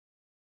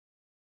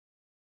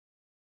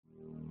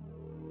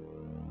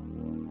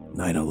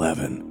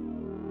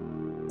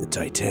9/11, the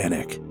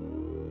Titanic,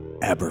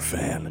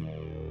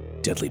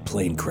 Aberfan, deadly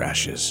plane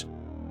crashes,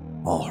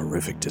 all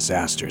horrific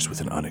disasters with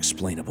an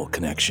unexplainable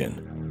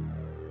connection.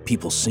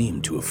 People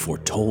seem to have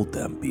foretold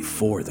them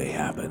before they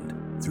happened,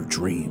 through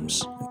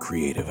dreams and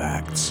creative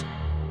acts.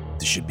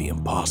 This should be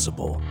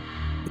impossible.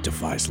 It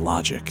defies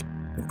logic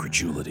and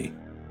credulity.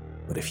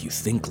 But if you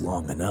think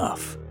long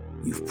enough,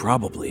 you've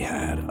probably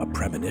had a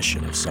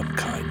premonition of some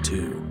kind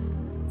too.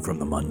 From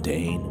the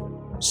mundane,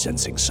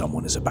 sensing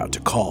someone is about to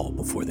call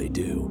before they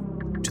do,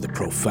 to the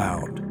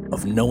profound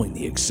of knowing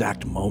the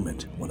exact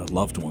moment when a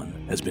loved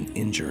one has been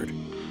injured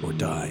or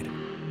died.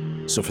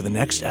 So for the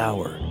next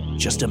hour,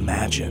 just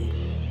imagine,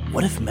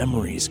 what if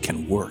memories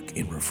can work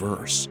in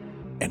reverse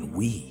and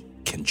we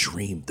can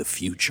dream the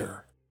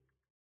future?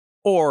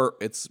 Or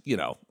it's,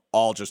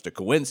 all just a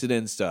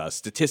coincidence,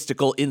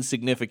 statistical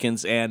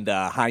insignificance, and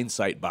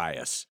hindsight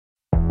bias.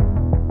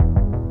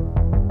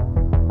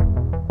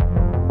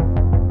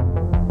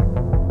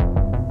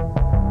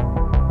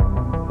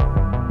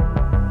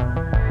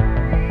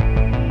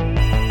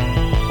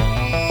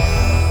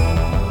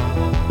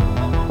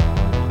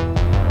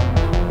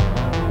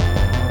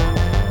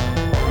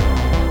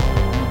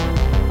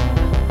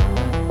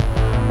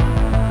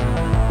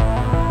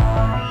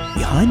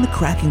 Behind the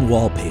cracking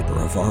wallpaper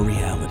of our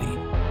reality,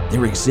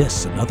 there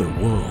exists another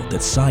world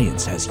that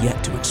science has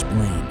yet to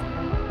explain.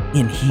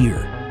 In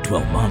here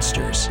dwell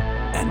monsters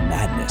and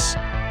madness,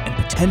 and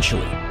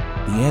potentially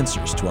the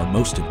answers to our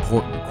most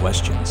important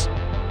questions.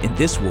 In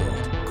this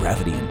world,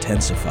 gravity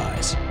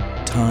intensifies,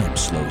 time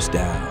slows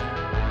down,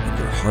 and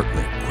your heart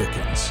rate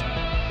quickens.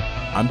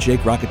 I'm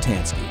Jake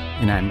Rockatansky.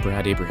 And I'm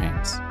Brad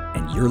Abrahams.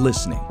 And you're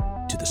listening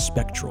to the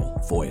Spectral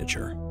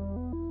Voyager.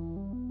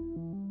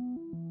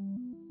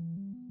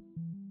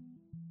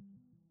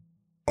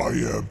 I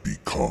have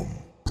become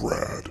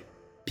Brad.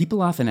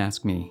 People often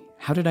ask me,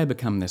 how did I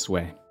become this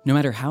way? No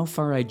matter how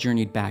far I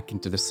journeyed back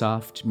into the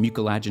soft,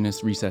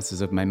 mucilaginous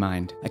recesses of my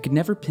mind, I could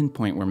never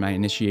pinpoint where my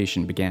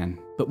initiation began.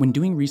 But when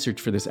doing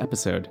research for this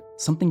episode,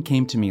 something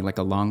came to me like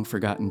a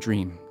long-forgotten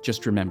dream,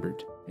 just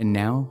remembered. And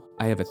now,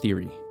 I have a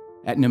theory.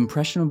 At an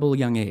impressionable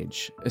young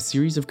age, a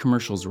series of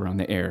commercials were on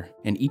the air,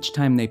 and each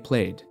time they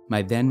played,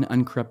 my then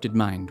uncorrupted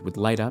mind would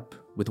light up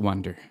with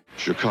wonder.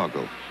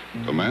 Chicago.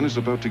 A man is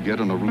about to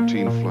get on a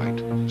routine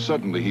flight.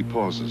 Suddenly he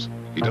pauses.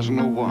 He doesn't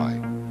know why,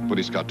 but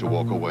he's got to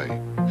walk away.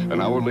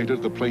 An hour later,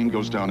 the plane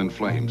goes down in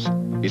flames.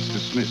 It's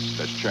dismissed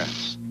as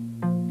chance.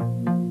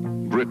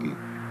 Britain.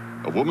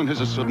 A woman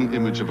has a sudden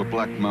image of a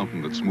black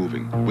mountain that's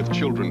moving, with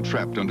children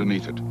trapped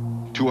underneath it.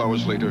 2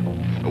 hours later,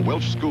 a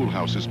Welsh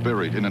schoolhouse is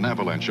buried in an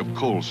avalanche of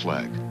coal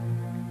slag.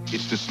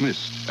 It's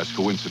dismissed as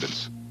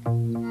coincidence.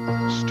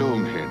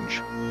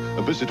 Stonehenge.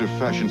 A visitor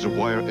fashions a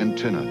wire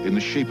antenna in the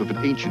shape of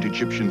an ancient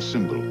Egyptian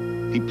symbol.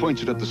 He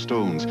points it at the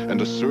stones,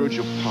 and a surge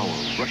of power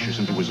rushes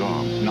into his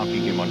arm,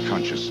 knocking him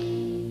unconscious.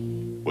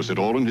 Was it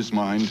all in his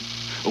mind,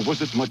 or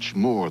was it much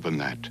more than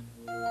that?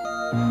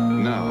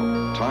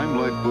 Now, Time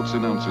Life Books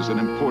announces an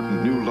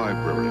important new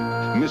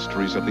library,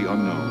 Mysteries of the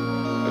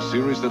Unknown, a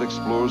series that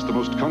explores the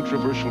most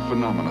controversial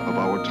phenomena of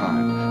our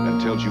time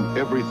and tells you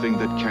everything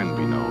that can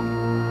be known.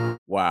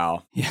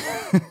 Wow. Yeah.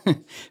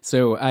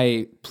 So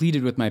I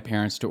pleaded with my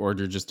parents to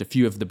order just a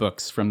few of the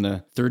books from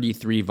the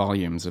 33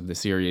 volumes of the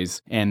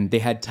series, and they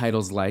had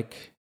titles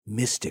like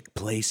Mystic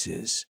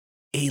Places,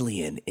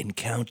 Alien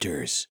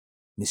Encounters,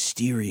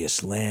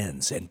 Mysterious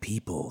Lands and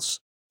Peoples,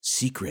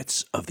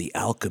 Secrets of the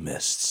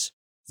Alchemists,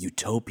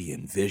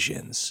 Utopian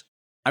Visions.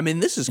 I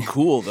mean, this is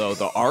cool, though.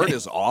 The art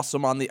is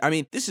awesome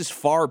this is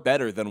far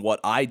better than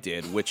what I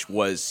did, which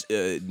was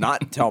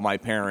not tell my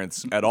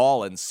parents at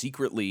all and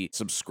secretly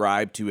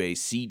subscribe to a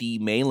CD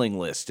mailing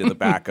list in the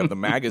back of the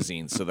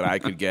magazine so that I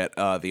could get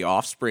the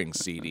Offspring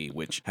CD,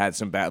 which had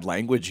some bad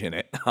language in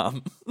it.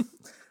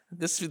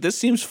 This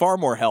seems far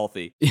more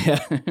healthy.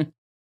 Yeah.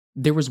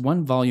 There was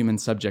one volume and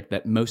subject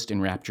that most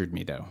enraptured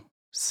me, though.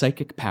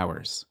 Psychic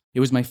powers. It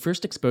was my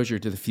first exposure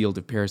to the field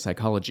of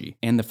parapsychology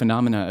and the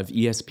phenomena of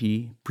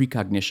ESP,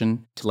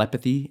 precognition,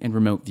 telepathy, and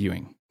remote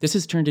viewing. This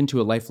has turned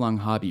into a lifelong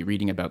hobby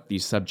reading about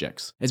these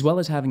subjects, as well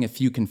as having a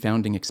few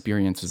confounding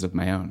experiences of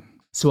my own.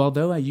 So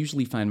although I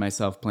usually find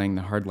myself playing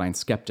the hardline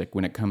skeptic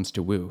when it comes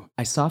to woo,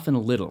 I soften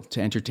a little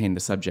to entertain the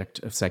subject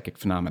of psychic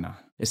phenomena,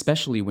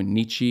 especially when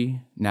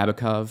Nietzsche,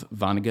 Nabokov,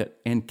 Vonnegut,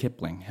 and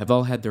Kipling have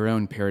all had their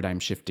own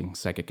paradigm-shifting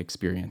psychic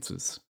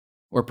experiences.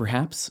 Or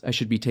perhaps I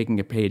should be taking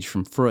a page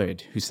from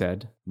Freud, who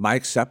said, "My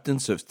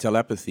acceptance of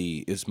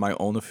telepathy is my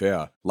own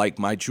affair, like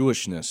my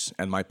Jewishness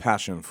and my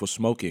passion for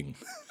smoking."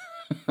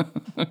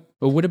 But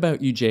what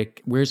about you,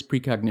 Jake? Where's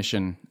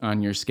precognition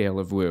on your scale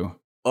of woo?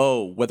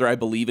 Oh, whether I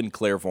believe in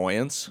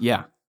clairvoyance?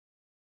 Yeah.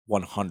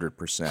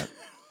 100%.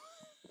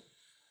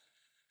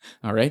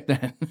 All right,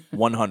 then.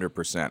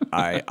 100%.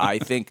 I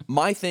think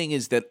my thing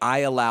is that I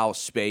allow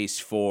space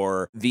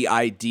for the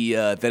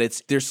idea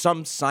that there's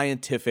some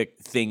scientific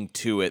thing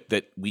to it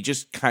that we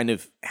just kind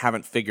of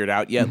haven't figured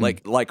out yet.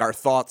 Like our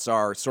thoughts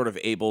are sort of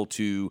able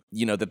to,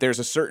 that there's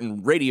a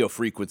certain radio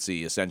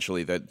frequency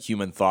essentially that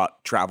human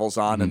thought travels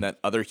on and that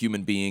other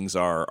human beings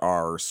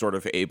are sort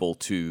of able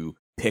to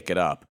pick it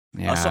up.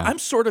 Yeah. So I'm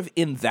sort of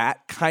in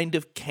that kind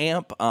of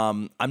camp.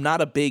 I'm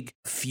not a big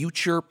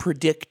future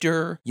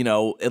predictor.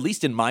 At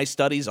least in my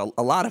studies,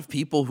 a lot of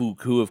people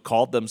who have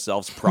called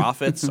themselves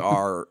prophets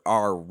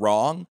are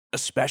wrong,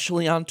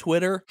 especially on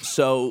Twitter.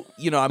 So,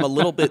 I'm a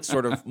little bit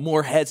sort of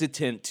more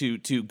hesitant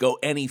to go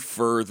any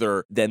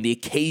further than the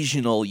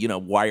occasional,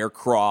 wire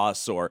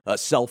cross or a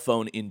cell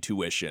phone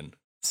intuition.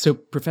 So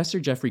Professor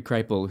Jeffrey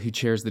Kripal, who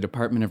chairs the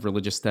Department of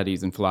Religious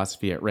Studies and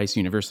Philosophy at Rice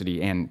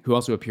University and who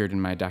also appeared in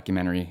my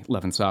documentary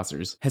Love and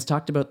Saucers, has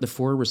talked about the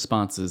 4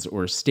 responses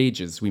or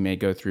stages we may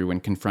go through when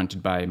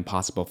confronted by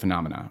impossible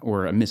phenomena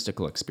or a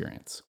mystical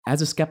experience.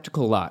 As a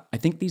skeptical lot, I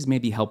think these may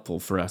be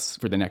helpful for us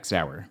for the next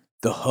hour.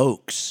 The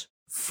hoax.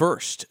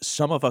 First,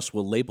 some of us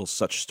will label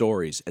such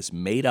stories as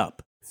made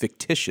up,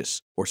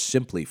 fictitious, or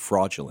simply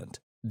fraudulent.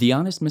 The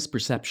honest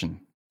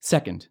misperception.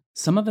 Second,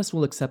 some of us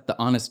will accept the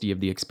honesty of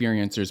the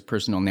experiencer's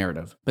personal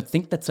narrative, but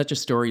think that such a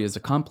story is a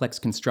complex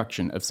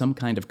construction of some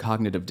kind of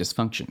cognitive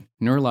dysfunction,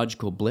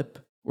 neurological blip,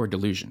 or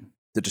delusion.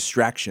 The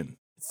distraction.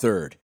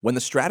 Third, when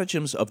the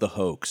stratagems of the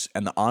hoax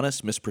and the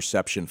honest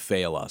misperception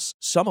fail us,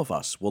 some of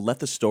us will let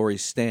the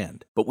stories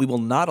stand, but we will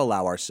not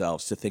allow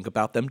ourselves to think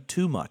about them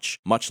too much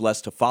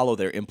less to follow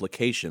their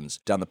implications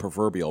down the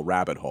proverbial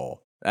rabbit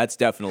hole. That's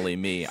definitely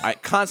me. I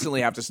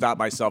constantly have to stop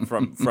myself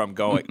from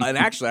going. And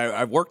actually,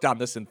 I've worked on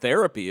this in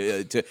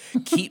therapy to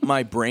keep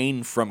my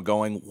brain from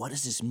going, what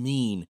does this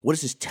mean? What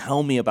does this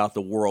tell me about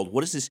the world?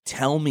 What does this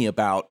tell me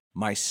about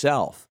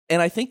myself?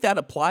 And I think that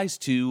applies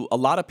to a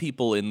lot of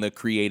people in the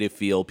creative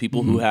field,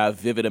 people who have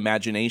vivid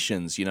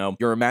imaginations.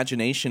 Your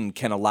imagination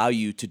can allow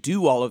you to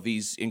do all of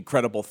these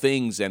incredible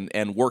things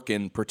and work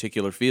in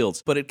particular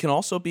fields. But it can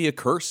also be a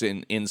curse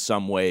in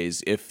some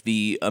ways if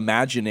the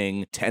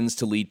imagining tends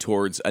to lead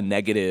towards a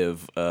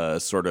negative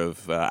sort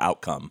of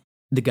outcome.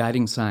 The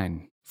guiding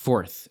sign.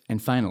 Fourth,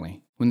 and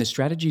finally, when the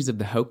strategies of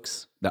the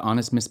hoax, the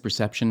honest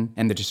misperception,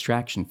 and the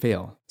distraction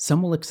fail,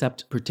 some will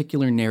accept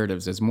particular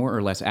narratives as more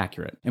or less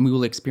accurate, and we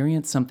will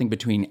experience something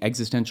between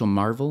existential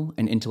marvel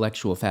and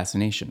intellectual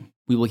fascination.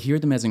 We will hear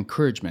them as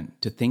encouragement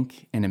to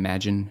think and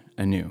imagine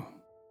anew.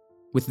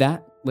 With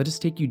that, let us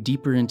take you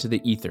deeper into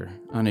the ether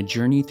on a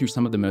journey through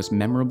some of the most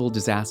memorable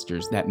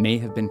disasters that may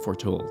have been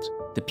foretold,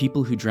 the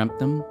people who dreamt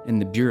them,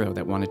 and the bureau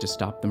that wanted to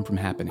stop them from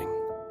happening.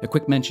 A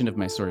quick mention of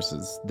my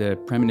sources: the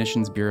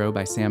Premonitions Bureau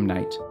by Sam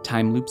Knight,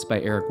 Time Loops by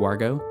Eric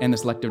Wargo, and the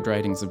selected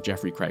writings of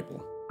Jeffrey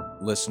Kripal.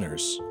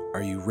 Listeners,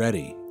 are you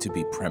ready to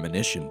be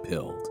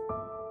premonition-pilled?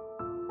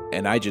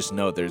 And I just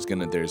know there's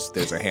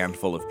a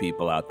handful of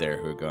people out there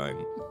who are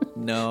going,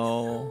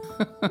 no.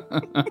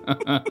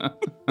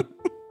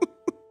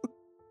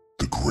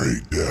 The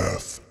Great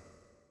Death.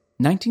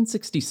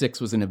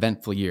 1966 was an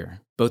eventful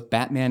year. Both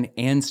Batman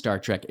and Star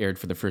Trek aired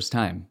for the first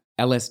time.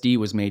 LSD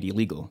was made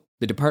illegal.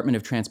 The Department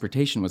of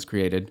Transportation was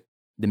created,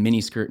 the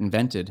miniskirt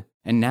invented,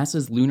 and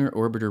NASA's Lunar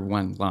Orbiter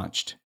 1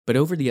 launched. But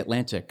over the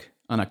Atlantic,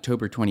 on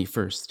October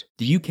 21st,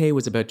 the UK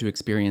was about to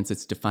experience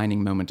its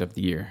defining moment of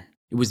the year.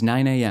 It was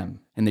 9 a.m.,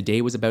 and the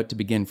day was about to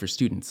begin for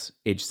students,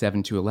 aged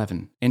 7 to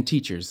 11, and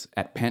teachers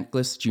at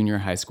Pantglis Junior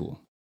High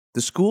School.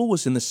 The school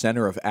was in the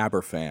center of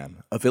Aberfan,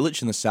 a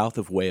village in the south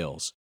of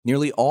Wales.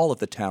 Nearly all of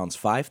the town's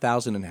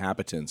 5,000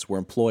 inhabitants were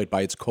employed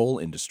by its coal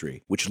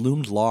industry, which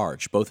loomed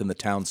large both in the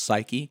town's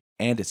psyche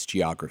and its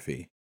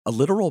geography. A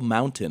literal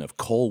mountain of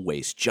coal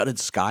waste jutted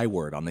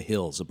skyward on the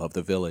hills above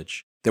the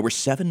village. There were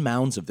 7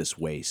 mounds of this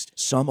waste,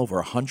 some over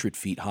 100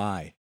 feet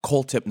high.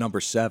 Coal tip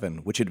number 7,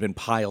 which had been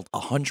piled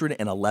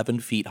 111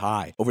 feet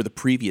high over the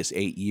previous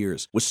 8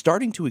 years, was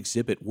starting to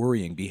exhibit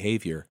worrying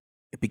behavior.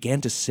 It began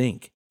to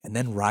sink and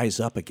then rise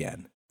up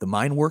again. The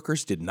mine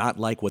workers did not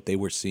like what they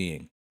were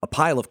seeing. A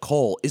pile of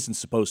coal isn't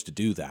supposed to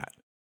do that.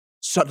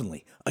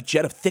 Suddenly, a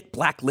jet of thick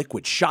black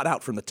liquid shot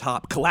out from the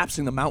top,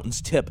 collapsing the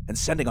mountain's tip and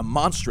sending a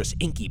monstrous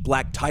inky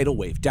black tidal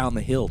wave down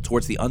the hill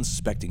towards the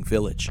unsuspecting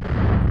village.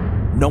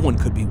 No one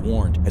could be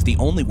warned, as the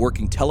only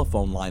working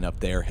telephone line up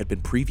there had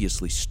been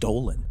previously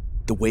stolen.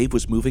 The wave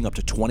was moving up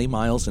to 20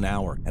 miles an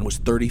hour and was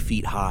 30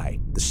 feet high.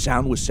 The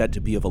sound was said to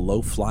be of a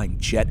low-flying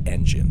jet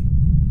engine.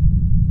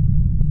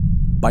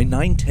 By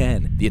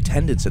 9:10, the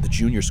attendance at the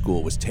junior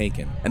school was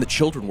taken, and the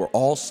children were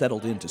all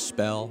settled in to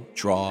spell,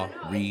 draw,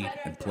 read,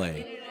 and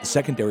play. The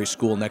secondary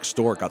school next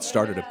door got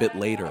started a bit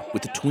later,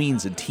 with the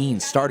tweens and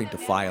teens starting to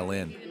file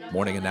in,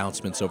 morning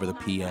announcements over the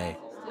PA.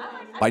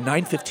 By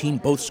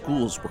 9:15, both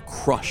schools were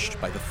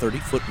crushed by the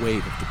 30-foot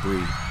wave of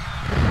debris.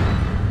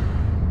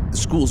 The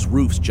school's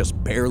roofs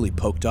just barely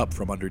poked up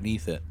from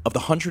underneath it. Of the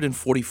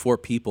 144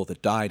 people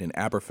that died in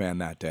Aberfan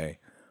that day,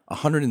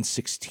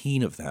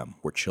 116 of them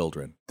were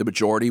children. The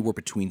majority were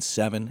between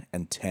 7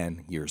 and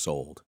 10 years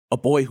old. A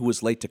boy who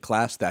was late to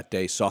class that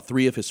day saw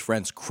 3 of his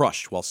friends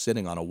crushed while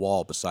sitting on a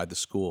wall beside the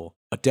school.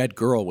 A dead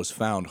girl was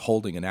found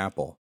holding an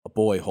apple, a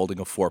boy holding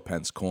a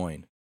 4-pence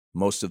coin.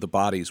 Most of the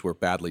bodies were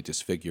badly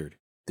disfigured.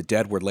 The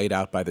dead were laid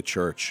out by the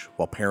church,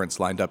 while parents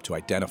lined up to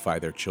identify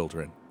their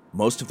children.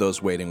 Most of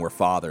those waiting were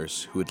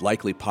fathers who had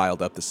likely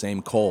piled up the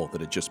same coal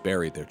that had just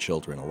buried their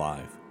children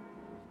alive.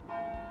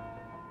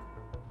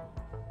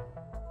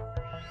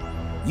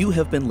 You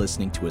have been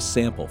listening to a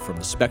sample from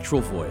the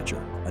Spectral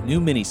Voyager, a new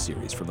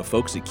miniseries from the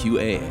folks at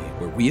QAA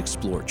where we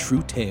explore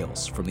true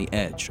tales from the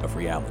edge of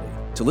reality.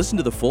 To listen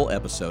to the full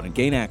episode and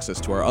gain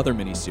access to our other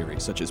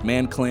miniseries such as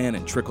Man Clan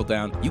and Trickle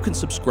Down, you can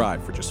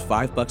subscribe for just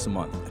 $5 a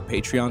month at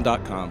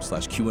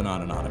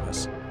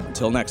patreon.com/QAnonAnonymous.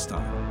 Until next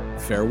time,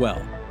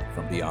 farewell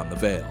from beyond the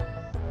veil.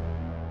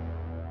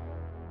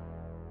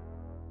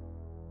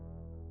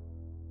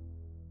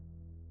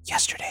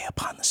 Yesterday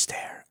upon the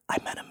stair, I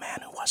met a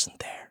man who wasn't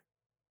there.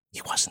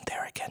 He wasn't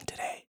there again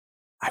today.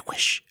 I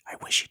wish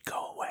he'd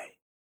go away.